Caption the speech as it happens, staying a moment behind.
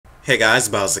Hey guys,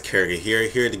 BaoZakeruga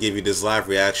here to give you this live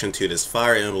reaction to this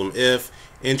Fire Emblem If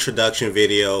introduction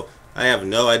video. I have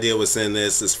no idea what's in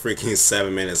this. It's freaking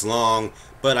 7 minutes long,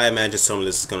 but I imagine some of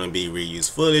this is going to be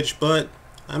reused footage, but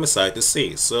I'm excited to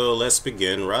see. So let's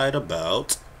begin right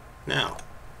about now.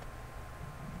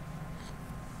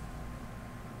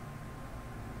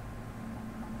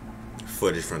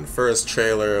 Footage from the first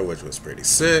trailer, which was pretty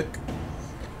sick.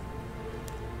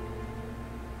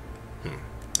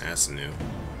 That's new.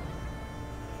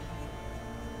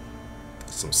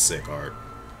 Some sick art.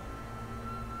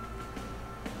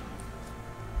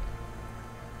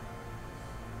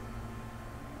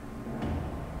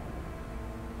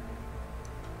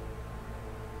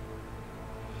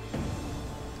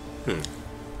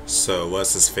 So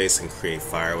what's his face can create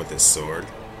fire with his sword?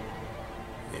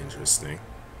 Interesting.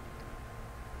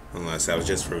 Unless that was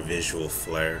just for visual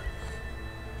flair.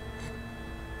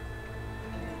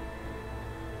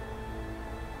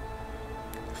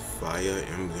 Fire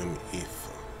Emblem If.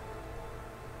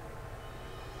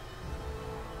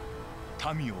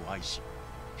 民を愛し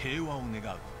平和を願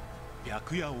う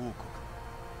白夜王国。戻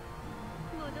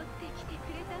ってきて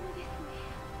くれたのですね。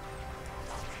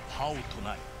歯を唱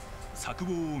え策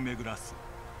謀を巡らす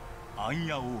暗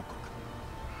夜王国。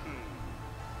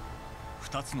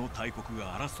二つの大国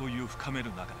が争いを深め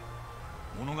る中で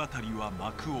物語は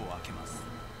幕を開けます。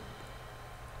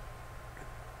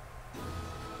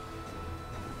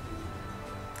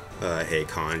I hate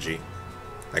kanji.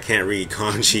 I can't read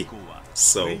kanji.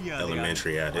 So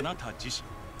elementary at it.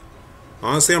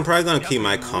 Honestly, I'm probably gonna keep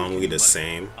my Kamui the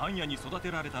same. On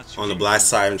the black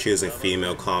side, I'm choosing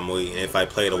female Kamui, and if I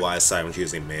play the white side, I'm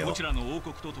choosing male.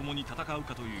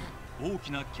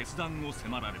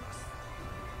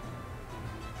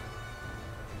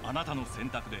 あなたの選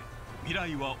択で未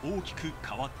来は大きく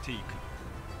変わっていく。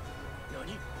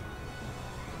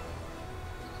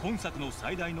今作の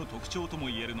最大の特徴とも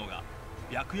いえるのが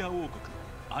白夜王国、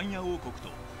暗夜王国と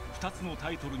2つのタ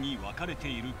イトルに分かれて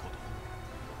いるこ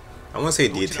と。I want to say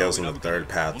details on the third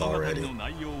path already. 物語の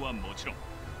内容はもちろん、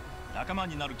仲間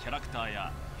になるキャラクター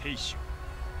や兵種、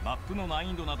マップの難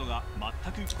易度などが全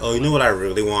く。Oh, you know what I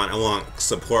really want? I want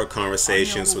support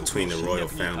conversations between the royal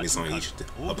families on each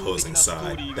opposing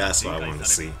side. That's what I want to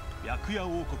see. 白夜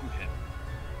王国編。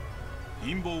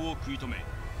陰謀を食い止め、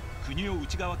国を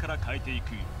内側から変えていく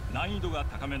難易度が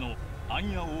高めの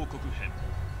暗夜王国編。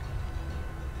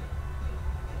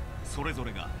それぞ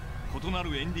れが異な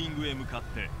るエンディングへ向かっ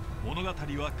て物語は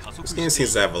加速していく。 This game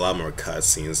seems to have a lot more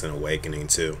cutscenes than Awakening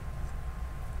too.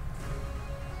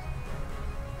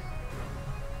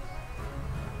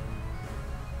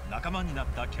 仲間になっ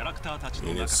たキャラクターたち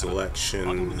の中からバ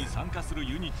トルに参加する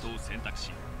ユニットを選択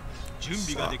し、準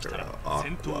備ができたら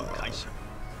戦闘開始。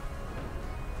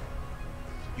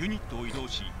ユニットを移動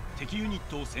し、敵ユニッ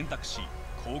トを選択し、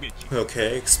攻撃。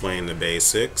Okay, explain the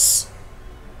basics.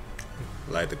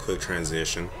 Like the quick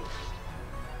transition.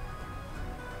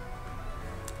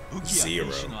 Zero.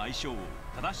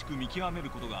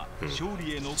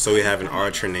 So we have an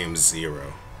archer named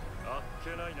Zero.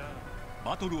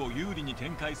 バトルを有利に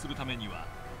展開するためには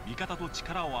味方と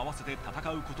力を合わせて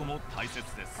戦うことも大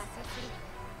切です。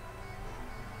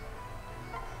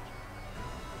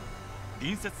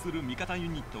隣接する味方ユ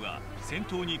ニットが戦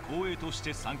闘に後衛とし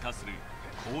て参加する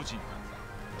後陣。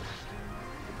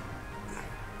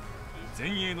前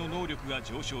衛の能力が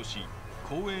上昇し、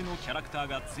後衛のキャラクター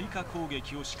が追加攻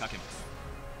撃を仕掛けます。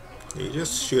You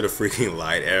just shoot a freaking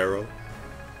light arrow.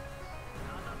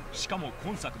 しかも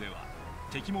今作では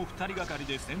敵も2人がかり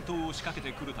で戦闘を仕掛け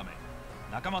てくるため、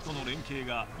仲間との連携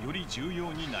がより重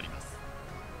要になります。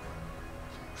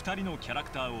2人のキャラ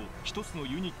クターを1つの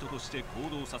ユニットとして行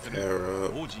動させる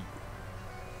後陣。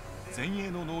前衛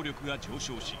の能力が上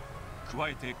昇し、加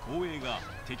えて後衛が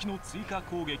敵の追加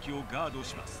攻撃をガード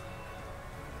します。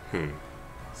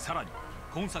さらに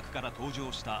今作から登場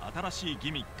した新しい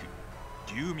ギミッ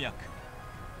ク、龍脈。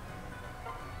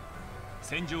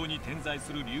戦場に点在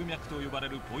する龍脈と呼ばれ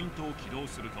るポイントを起動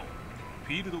すると、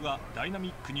フィールドがダイナ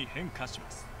ミックに変化し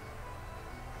ます。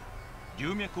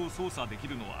龍脈を操作でき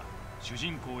るのは主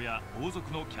人公や王族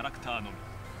のキャラクターのみ。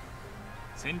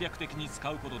戦略的に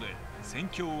使うことで戦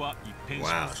況は一変し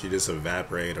ます。 Wow, she just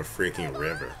evaporated a freaking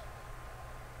river.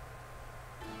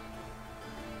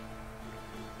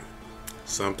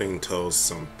 Something told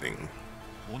something.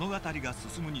 物語が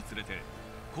進むにつれて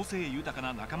個性豊か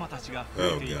な仲間たちが増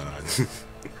えていきます。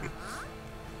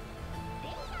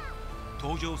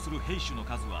登場する兵種の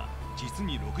数は実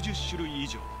に60種類以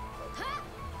上。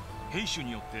兵種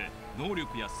によって能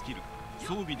力やスキル、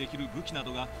装備できる武器な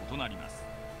どが異なります。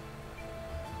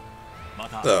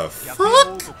The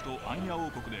fuck?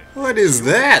 What is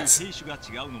that?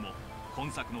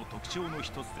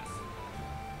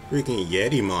 Freaking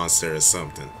Yeti monster or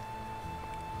something.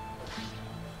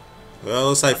 Well,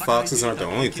 looks like foxes aren't the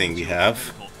only thing we have.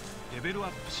 What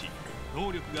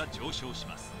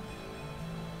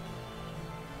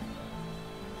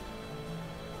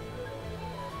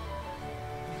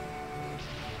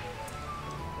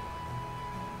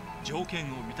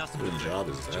job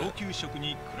is that?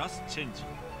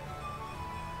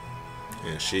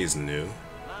 And she's new.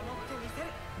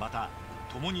 また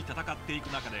共に戦っていく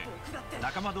中で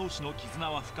仲間同士の絆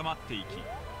は深まっていき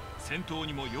戦闘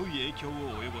にも良い影響を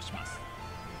及ぼします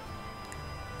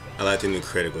I like the new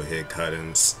critical hit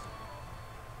cut-ins.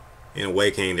 In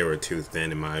Awakening, they were too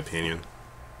thin in my opinion.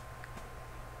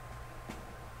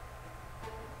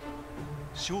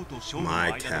 ショーとショーの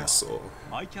間では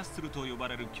マイキャッスルと呼ば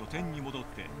れる拠点に戻っ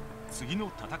て次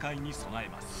の戦いに備え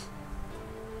ます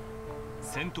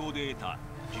戦闘で得た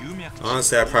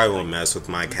Honestly, I probably won't mess with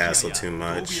my castle too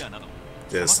much.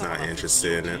 Just not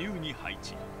interested in it.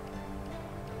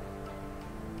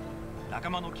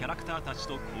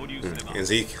 And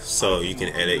Zeke, so you can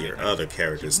edit your other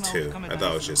characters too. I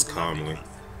thought it was just calmly.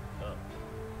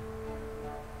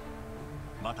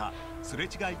 また、すれ違い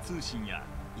通信や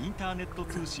インターネット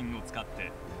通信を使っ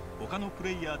て他のプ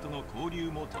レイヤーとの交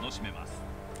流も楽しめます。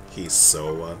He's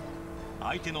so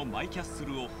相手のマイキャッス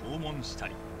ルを訪問した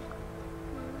り。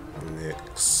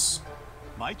 Nix.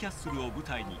 マイキャッスルを舞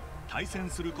台に対戦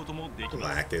することもでき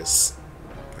ます。Lacus.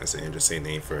 That's an interesting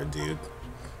name for a dude.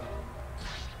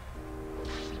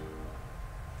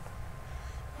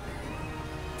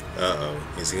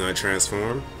 Uh-oh. Is he gonna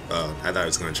transform? Oh, I thought he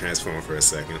was gonna transform for a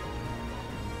second.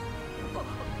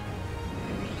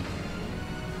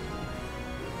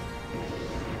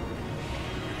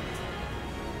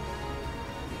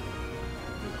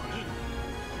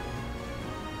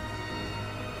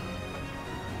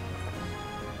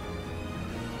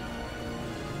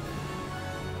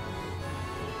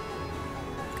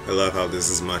 I love how this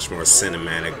is much more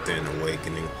cinematic than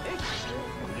Awakening.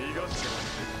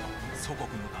 祖国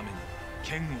のために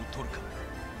剣を取るか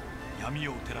闇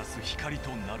を照らす光と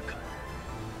なるか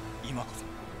今こそ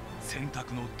選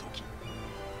択の時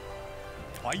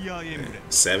Fire Emblem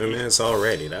 7 minutes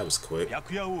already, that was quick.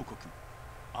 白夜王国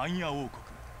暗夜王国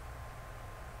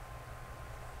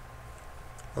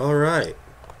Alright.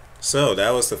 So that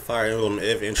was the Fire Emblem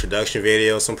If introduction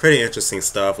video. Some pretty interesting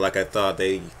stuff. Like I thought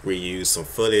they reused some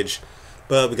footage.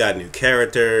 But we got new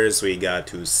characters. We got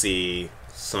to see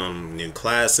some new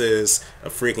classes. A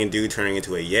freaking dude turning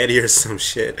into a Yeti or some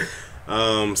shit.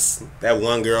 That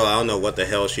one girl, I don't know what the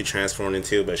hell she transformed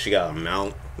into, but she got a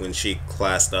mount when she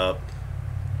classed up.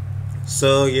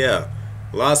 So yeah.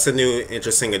 Lots of new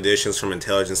interesting additions from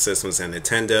Intelligent Systems and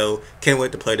Nintendo. Can't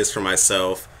wait to play this for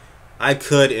myself. I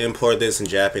could import this in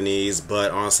Japanese,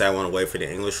 but honestly I want to wait for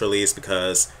the English release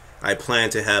because I plan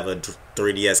to have a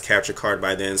 3DS capture card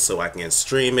by then so I can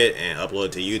stream it and upload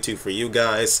it to YouTube for you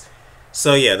guys.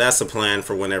 So yeah, that's the plan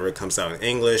for whenever it comes out in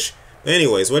English. But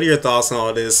anyways, what are your thoughts on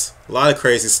all this? A lot of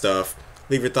crazy stuff.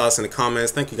 Leave your thoughts in the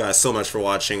comments. Thank you guys so much for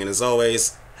watching, and as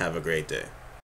always, have a great day.